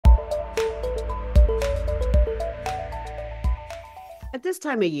At this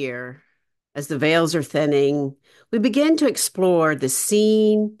time of year, as the veils are thinning, we begin to explore the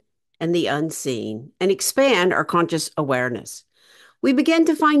seen and the unseen and expand our conscious awareness. We begin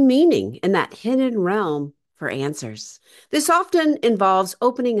to find meaning in that hidden realm for answers. This often involves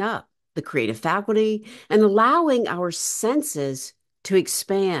opening up the creative faculty and allowing our senses to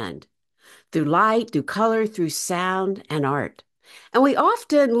expand through light, through color, through sound and art. And we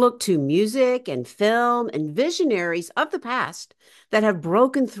often look to music and film and visionaries of the past that have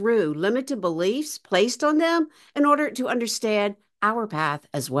broken through limited beliefs placed on them in order to understand our path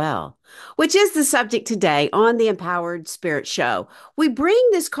as well, which is the subject today on the Empowered Spirit Show. We bring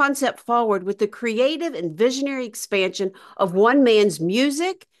this concept forward with the creative and visionary expansion of one man's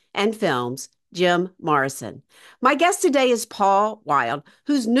music and films, Jim Morrison. My guest today is Paul Wyld,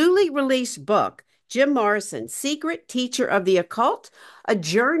 whose newly released book, Jim Morrison, Secret Teacher of the Occult, A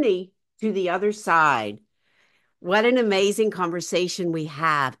Journey to the Other Side. What an amazing conversation we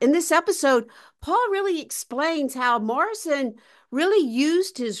have. In this episode, Paul really explains how Morrison really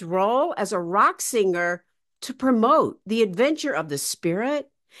used his role as a rock singer to promote the adventure of the spirit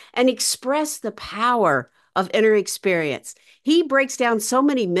and express the power of inner experience. He breaks down so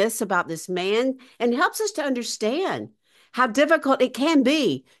many myths about this man and helps us to understand how difficult it can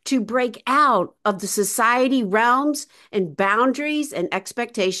be to break out of the society realms and boundaries and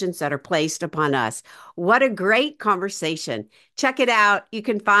expectations that are placed upon us. What a great conversation. Check it out. You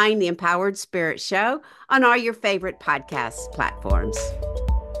can find the Empowered Spirit Show on all your favorite podcast platforms.